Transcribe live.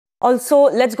Also,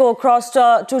 let's go across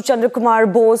to Chandra Kumar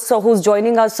Bose, who's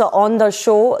joining us on the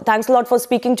show. Thanks a lot for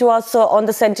speaking to us on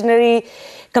the centenary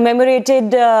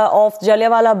commemorated of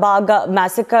Jallianwala Bagh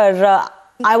massacre.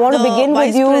 I want to begin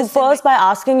with you first by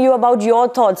asking you about your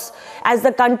thoughts as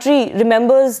the country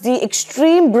remembers the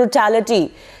extreme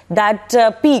brutality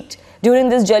that peaked during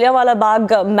this Jallianwala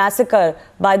Bagh massacre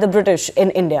by the British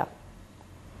in India.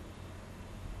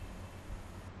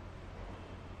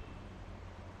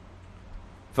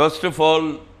 First of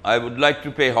all, I would like to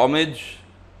pay homage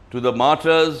to the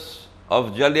martyrs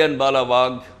of Jallianwala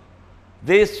Bagh.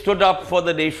 They stood up for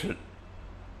the nation,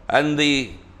 and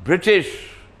the British,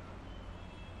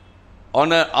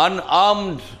 on an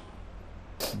unarmed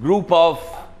group of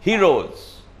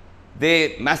heroes,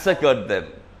 they massacred them.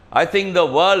 I think the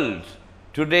world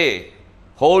today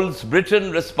holds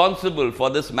Britain responsible for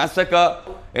this massacre.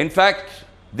 In fact,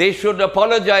 they should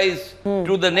apologize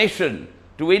to the nation,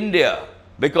 to India,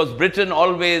 because Britain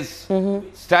always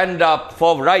stand up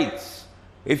for rights.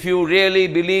 If you really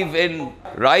believe in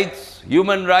rights,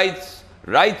 human rights,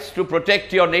 rights to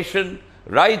protect your nation,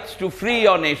 rights to free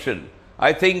your nation,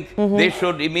 I think they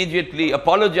should immediately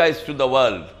apologize to the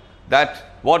world that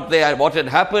what had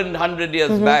happened 100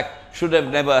 years back should have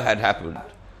never had happened.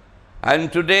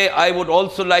 And today I would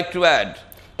also like to add,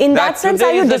 in that sense,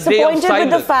 are you disappointed with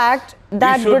the fact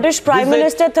that British Prime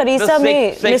Minister Theresa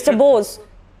May, Mr. Bose,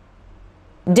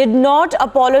 did not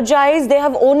apologize? They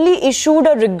have only issued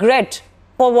a regret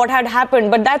for what had happened,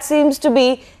 but that seems to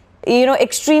be,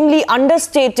 extremely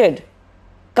understated,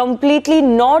 completely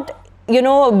not,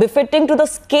 befitting to the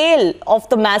scale of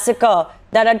the massacre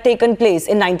that had taken place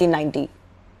in 1990.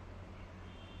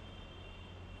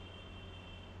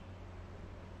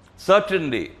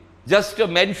 Certainly, just a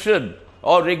mention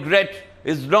or regret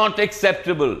is not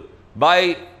acceptable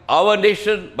by our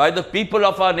nation, by the people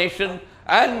of our nation,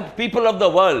 and people of the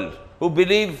world who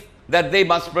believe that they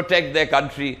must protect their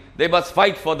country, they must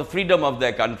fight for the freedom of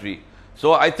their country.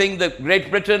 So I think that Great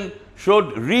Britain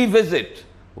should revisit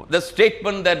the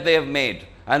statement that they have made,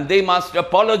 and they must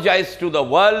apologize to the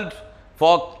world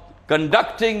for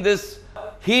conducting this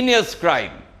heinous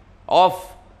crime of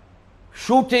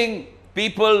shooting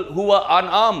people who were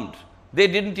unarmed. They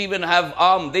didn't even have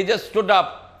arms. They just stood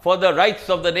up for the rights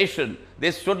of the nation.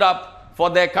 They stood up for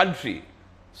their country.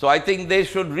 So I think they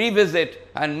should revisit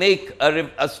and make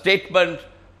a statement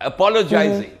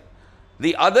apologizing.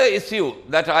 The other issue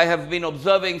that I have been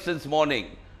observing since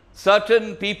morning,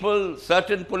 certain people,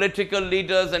 certain political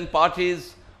leaders and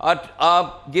parties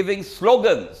are giving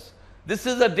slogans. This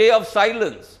is a day of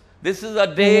silence. This is a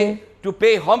day to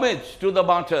pay homage to the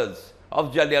martyrs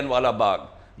of Jallianwala Bagh.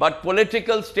 But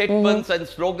political statements and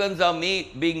slogans are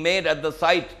being made at the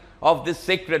site of this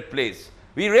sacred place.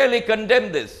 We really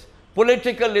condemn this.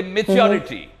 Political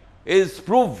immaturity is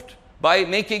proved by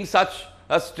making such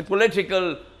a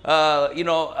political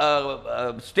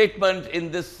statement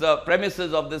in this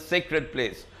premises of this sacred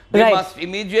place. They must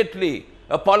immediately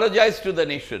apologize to the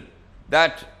nation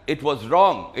that it was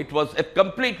wrong. It was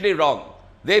completely wrong.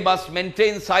 They must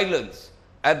maintain silence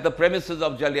at the premises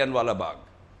of Jallianwala Bagh.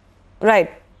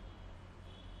 Right.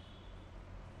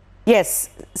 Yes,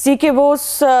 C.K.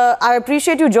 Bose, I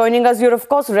appreciate you joining us. You're, of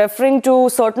course, referring to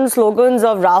certain slogans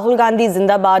of Rahul Gandhi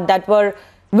Zindabad that were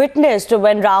witnessed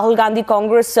when Rahul Gandhi,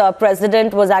 Congress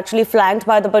president, was actually flanked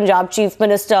by the Punjab Chief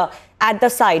Minister at the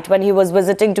site when he was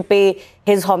visiting to pay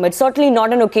his homage. Certainly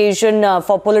not an occasion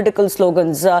for political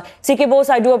slogans. C.K.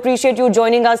 Bose, I do appreciate you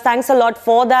joining us. Thanks a lot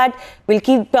for that. We'll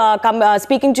keep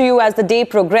speaking to you as the day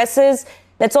progresses.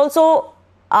 Let's also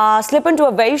slip into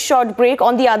a very short break.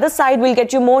 On the other side, we'll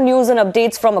get you more news and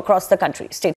updates from across the country. Stay tuned.